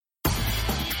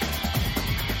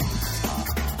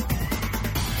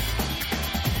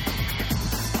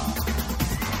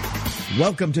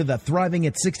Welcome to the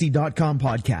ThrivingAt60.com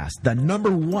podcast, the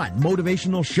 #1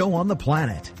 motivational show on the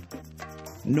planet.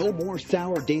 No more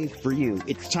sour days for you.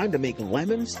 It's time to make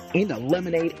lemons into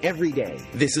lemonade every day.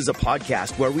 This is a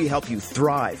podcast where we help you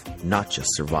thrive, not just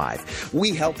survive.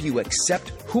 We help you accept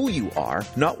who you are,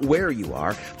 not where you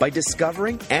are, by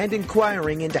discovering and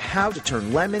inquiring into how to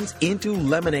turn lemons into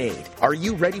lemonade. Are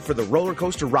you ready for the roller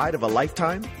coaster ride of a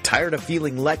lifetime? Tired of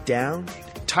feeling let down?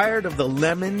 Tired of the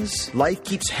lemons life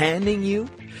keeps handing you?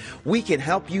 We can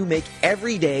help you make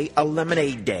every day a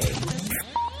lemonade day.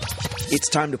 It's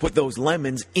time to put those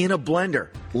lemons in a blender.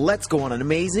 Let's go on an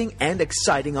amazing and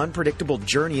exciting unpredictable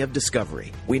journey of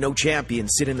discovery. We know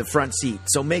champions sit in the front seat,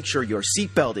 so make sure your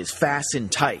seatbelt is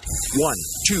fastened tight. 1,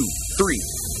 2, 3,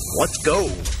 let's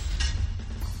go.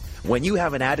 When you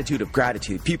have an attitude of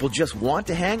gratitude, people just want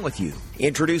to hang with you.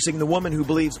 Introducing the woman who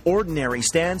believes ordinary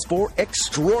stands for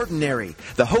extraordinary.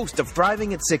 The host of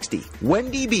Thriving at 60,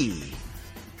 Wendy B.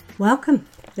 Welcome.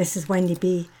 This is Wendy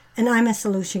B. And I'm a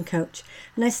solution coach.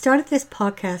 And I started this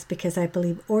podcast because I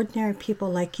believe ordinary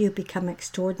people like you become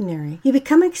extraordinary. You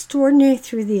become extraordinary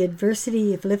through the adversity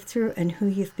you've lived through and who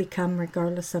you've become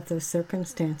regardless of those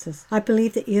circumstances. I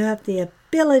believe that you have the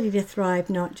ability to thrive,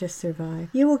 not just survive.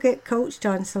 You will get coached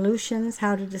on solutions,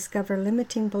 how to discover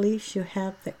limiting beliefs you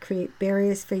have that create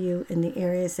barriers for you in the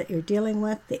areas that you're dealing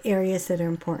with, the areas that are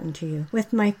important to you.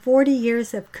 With my 40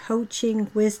 years of coaching,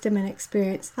 wisdom, and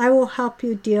experience, I will help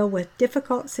you deal with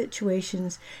difficult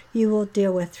situations you will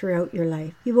deal with throughout your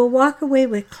life. You will walk away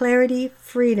with clarity,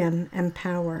 freedom, and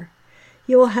power.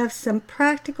 You will have some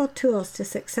practical tools to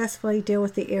successfully deal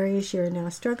with the areas you're now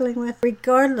struggling with,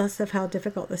 regardless of how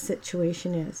difficult the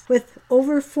situation is. With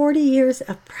over 40 years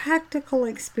of practical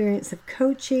experience of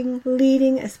coaching,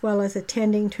 leading, as well as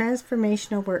attending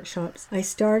transformational workshops, I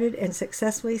started and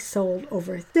successfully sold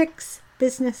over 6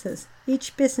 businesses.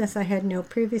 Each business I had no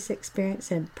previous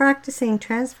experience in. Practicing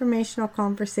transformational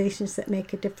conversations that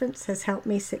make a difference has helped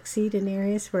me succeed in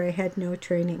areas where I had no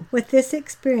training. With this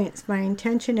experience, my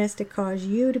intention is to cause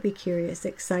you to be curious,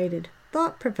 excited,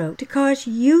 thought-provoked, to cause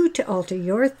you to alter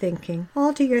your thinking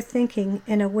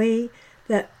in a way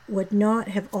that would not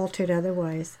have altered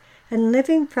otherwise. And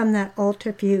living from that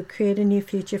altered view, create a new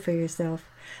future for yourself.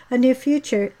 A new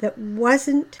future that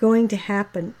wasn't going to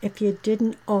happen if you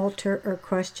didn't alter or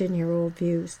question your old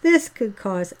views. This could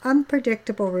cause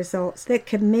unpredictable results that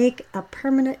can make a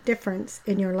permanent difference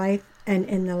in your life and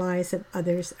in the lives of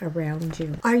others around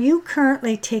you. Are you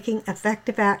currently taking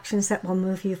effective actions that will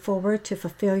move you forward to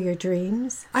fulfill your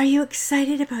dreams? Are you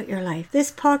excited about your life?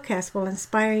 This podcast will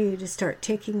inspire you to start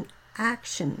taking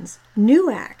actions, new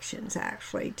actions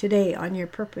actually, today on your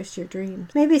purpose, your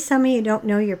dreams. Maybe some of you don't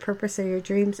know your purpose or your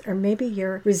dreams, or maybe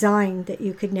you're resigned that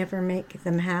you could never make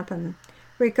them happen.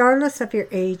 Regardless of your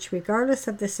age, regardless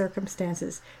of the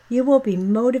circumstances, you will be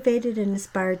motivated and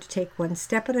inspired to take one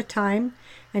step at a time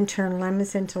and turn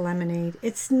lemons into lemonade.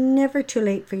 It's never too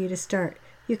late for you to start.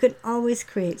 You can always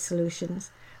create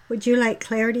solutions. Would you like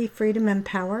clarity, freedom, and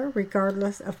power,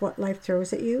 regardless of what life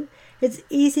throws at you? It's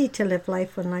easy to live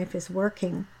life when life is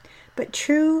working. But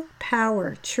true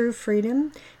power, true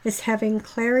freedom, is having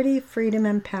clarity, freedom,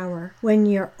 and power when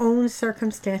your own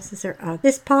circumstances are ugly.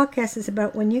 This podcast is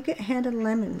about when you get handed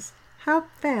lemons. How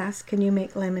fast can you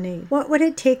make lemonade? What would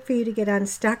it take for you to get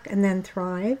unstuck and then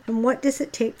thrive? And what does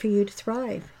it take for you to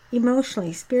thrive?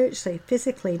 Emotionally, spiritually,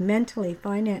 physically, mentally,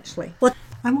 financially. Well,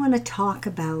 I want to talk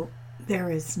about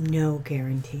there is no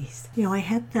guarantees. I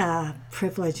had the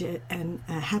privilege, and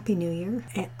Happy New Year.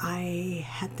 I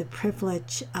had the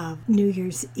privilege of New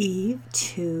Year's Eve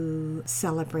to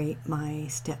celebrate my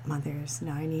stepmother's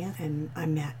 90th, and I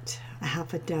met a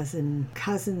half a dozen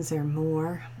cousins or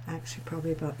more, actually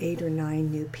probably about 8 or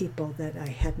 9 new people that I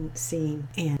hadn't seen.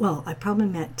 And I probably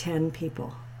met 10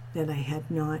 people that I had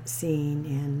not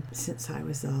seen since I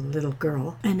was a little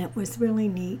girl. And it was really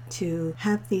neat to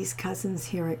have these cousins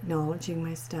here acknowledging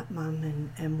my stepmom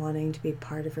and wanting to be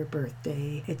part of her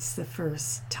birthday. It's the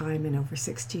first time in over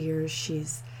 60 years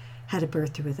she's had a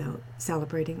birthday without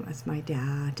celebrating with my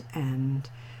dad, and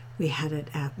we had it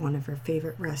at one of her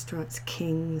favorite restaurants,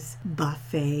 King's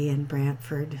Buffet in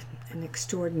Brantford, an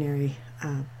extraordinary,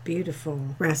 beautiful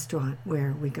restaurant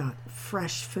where we got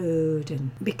fresh food, and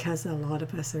because a lot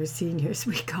of us are seniors,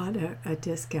 we got a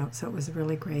discount, so it was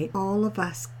really great. All of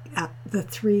us, the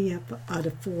 3 out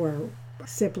of 4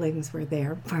 siblings were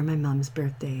there for my mom's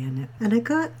birthday, and I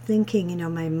got thinking,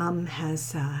 my mom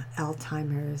has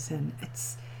Alzheimer's, and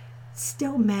it's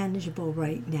still manageable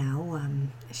right now.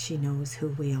 She knows who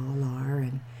we all are,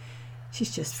 and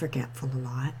she's just forgetful a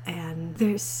lot. And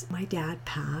my dad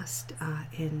passed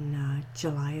in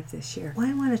July of this year. Well,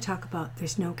 I want to talk about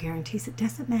there's no guarantees. It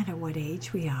doesn't matter what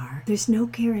age we are. There's no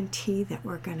guarantee that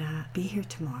we're going to be here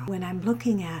tomorrow. When I'm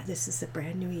looking at, this is a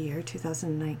brand new year,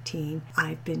 2019.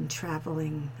 I've been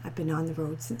traveling. I've been on the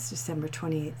road since December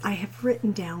 28th. I have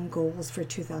written down goals for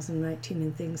 2019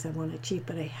 and things I want to achieve,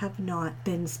 but I have not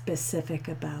been specific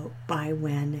about by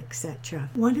when, etc.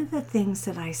 One of the things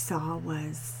that I saw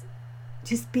was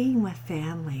just being with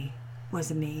family was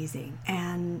amazing,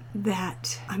 and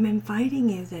that I'm inviting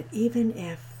you that even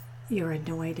if you're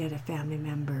annoyed at a family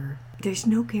member, there's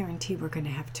no guarantee we're going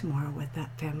to have tomorrow with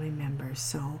that family member.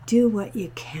 So do what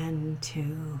you can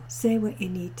to say what you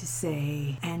need to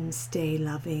say and stay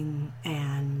loving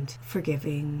and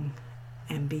forgiving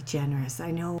and be generous.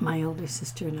 I know my older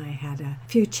sister and I had a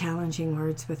few challenging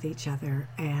words with each other,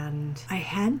 and I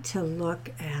had to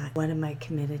look at what am I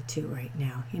committed to right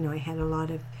now. I had a lot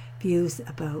of views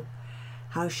about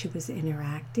how she was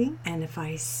interacting, and if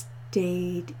I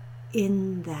stayed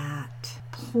in that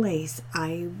place,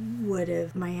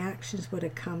 my actions would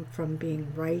have come from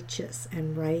being righteous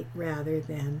and right rather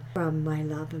than from my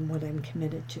love and what I'm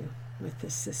committed to with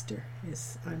this sister.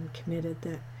 I'm committed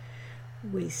that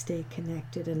we stay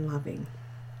connected and loving.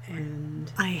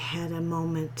 And I had a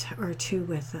moment or two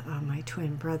with my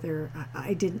twin brother.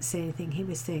 I didn't say anything. He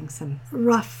was saying some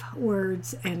rough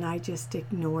words and I just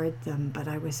ignored them, but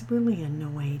I was really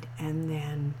annoyed. And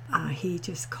then he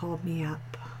just called me up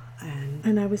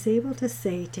and I was able to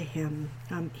say to him,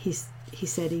 he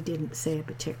said he didn't say a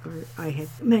particular, I had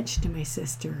mentioned to my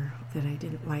sister that I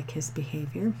didn't like his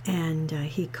behavior, and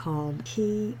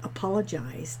he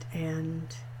apologized,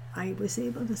 and I was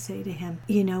able to say to him,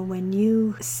 when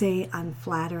you say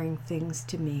unflattering things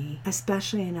to me,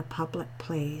 especially in a public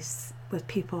place with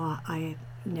people I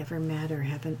never met or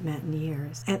haven't met in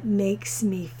years, it makes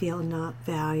me feel not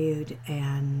valued,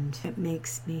 and it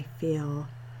makes me feel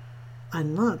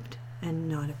unloved and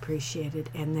not appreciated,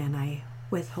 and then I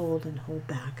withhold and hold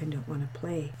back and don't want to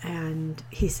play. And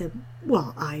he said,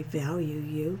 well, I value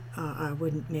you. I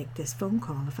wouldn't make this phone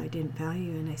call if I didn't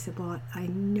value you. And I said, well, I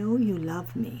know you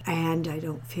love me, and I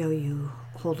don't feel you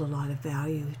hold a lot of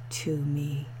value to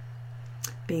me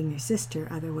being your sister.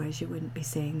 Otherwise, you wouldn't be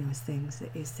saying those things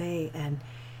that you say. And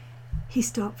he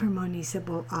stopped for a moment. He said,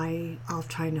 well, I'll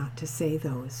try not to say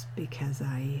those because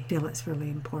I feel it's really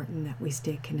important that we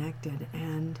stay connected.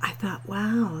 And I thought,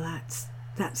 wow,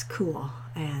 that's cool.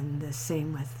 And the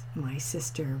same with my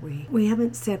sister. We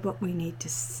haven't said what we need to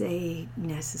say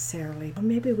necessarily. Or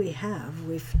maybe we have.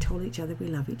 We've told each other we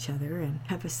love each other and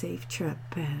have a safe trip.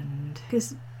 And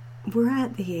because we're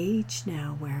at the age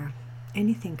now where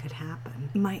anything could happen.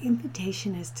 My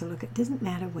invitation is to look at, it doesn't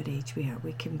matter what age we are.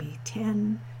 We can be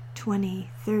 10, 20,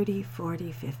 30,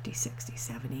 40, 50, 60,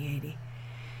 70, 80.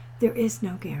 There is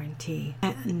no guarantee.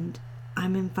 And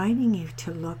I'm inviting you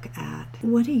to look at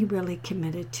what are you really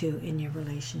committed to in your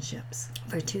relationships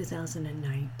for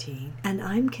 2019. And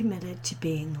I'm committed to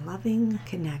being loving,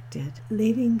 connected,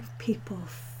 leaving people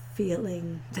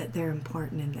feeling that they're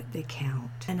important and that they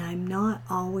count. And I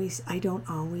don't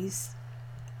always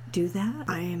do that.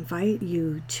 I invite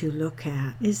you to look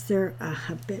at, is there a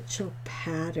habitual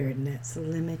pattern that's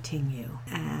limiting you?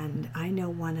 And I know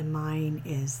one of mine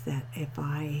is that if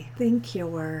I think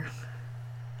you're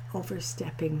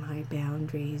overstepping my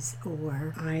boundaries,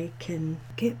 or I can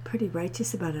get pretty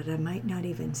righteous about it, I might not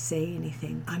even say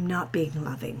anything. I'm not being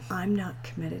loving. I'm not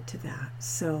committed to that.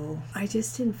 So I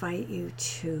just invite you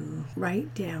to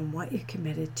write down what you're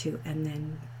committed to and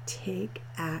then take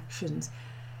actions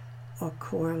or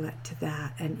correlate to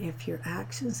that. And if your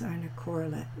actions aren't a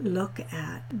correlate, look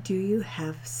at, do you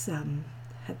have some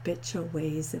habitual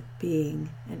ways of being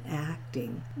and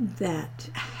acting that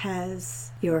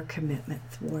has your commitment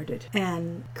thwarted?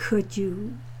 And could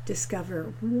you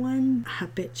discover one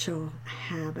habitual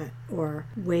habit or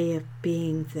way of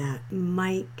being that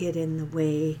might get in the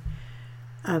way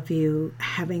of you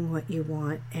having what you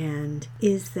want? And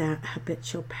is that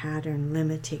habitual pattern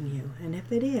limiting you? And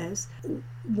if it is,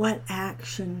 what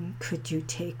action could you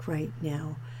take right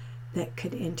now that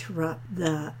could interrupt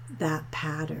that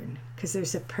pattern? Because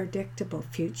there's a predictable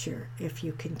future if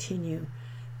you continue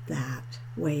that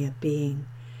way of being.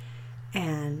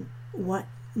 And what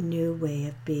new way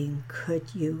of being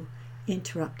could you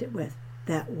interrupt it with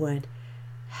that would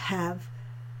have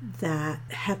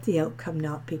the outcome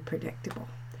not be predictable?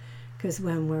 Because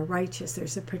when we're righteous,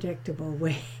 there's a predictable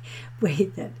way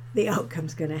that the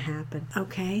outcome's going to happen.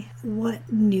 Okay?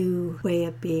 What new way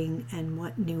of being and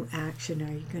what new action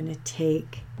are you going to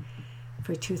take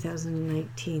for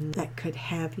 2019 that could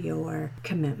have your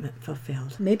commitment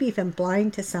fulfilled? Maybe even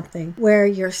blind to something where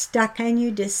you're stuck. Can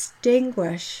you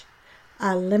distinguish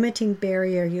a limiting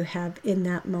barrier you have in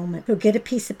that moment? So get a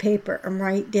piece of paper and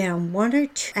write down 1 or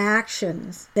 2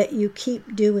 actions that you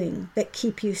keep doing that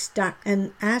keep you stuck,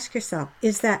 and ask yourself,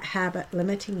 is that habit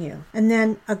limiting you? And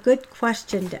then a good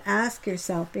question to ask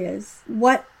yourself is,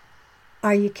 what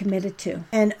are you committed to?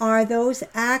 And are those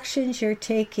actions you're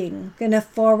taking going to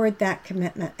forward that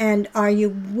commitment? And are you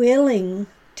willing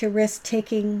to risk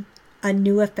taking a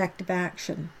new effective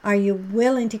action? Are you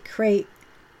willing to create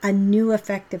a new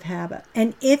effective habit?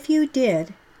 And if you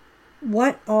did,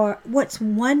 what's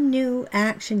one new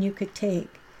action you could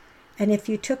take? And if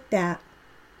you took that,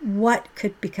 what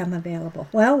could become available?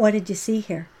 Well, what did you see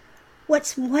here?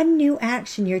 What's one new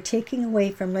action you're taking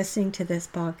away from listening to this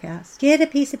podcast? Get a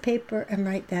piece of paper and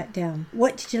write that down.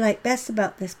 What did you like best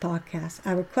about this podcast?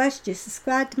 I request you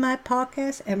subscribe to my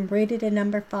podcast and rate it a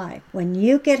number 5. When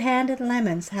you get handed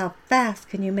lemons, how fast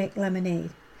can you make lemonade?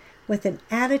 With an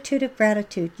attitude of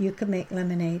gratitude, you can make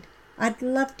lemonade. I'd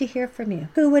love to hear from you.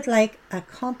 Who would like a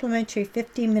complimentary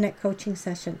 15-minute coaching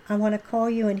session? I want to call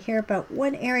you and hear about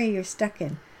one area you're stuck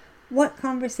in. What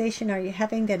conversation are you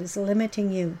having that is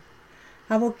limiting you?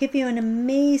 I will give you an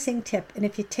amazing tip, and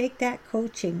if you take that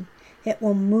coaching, it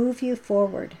will move you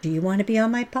forward. Do you want to be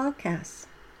on my podcast?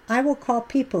 I will call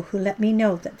people who let me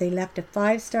know that they left a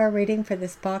 5-star rating for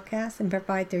this podcast and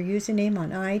provide their username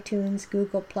on iTunes,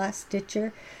 Google+,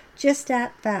 Stitcher. Just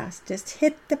that fast. Just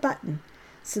hit the button.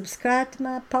 Subscribe to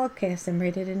my podcast and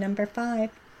rate it a number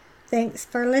 5. Thanks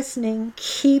for listening.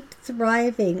 Keep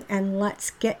thriving, and let's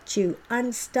get you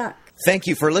unstuck. Thank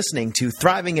you for listening to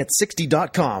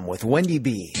ThrivingAt60.com with Wendy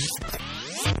B.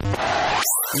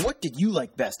 What did you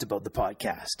like best about the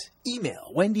podcast?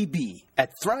 Email Wendy B at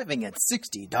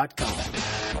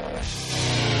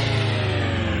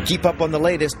ThrivingAt60.com. Keep up on the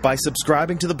latest by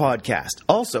subscribing to the podcast.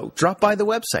 Also, drop by the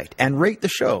website and rate the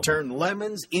show. Turn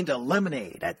lemons into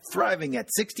lemonade at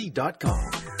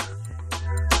ThrivingAt60.com.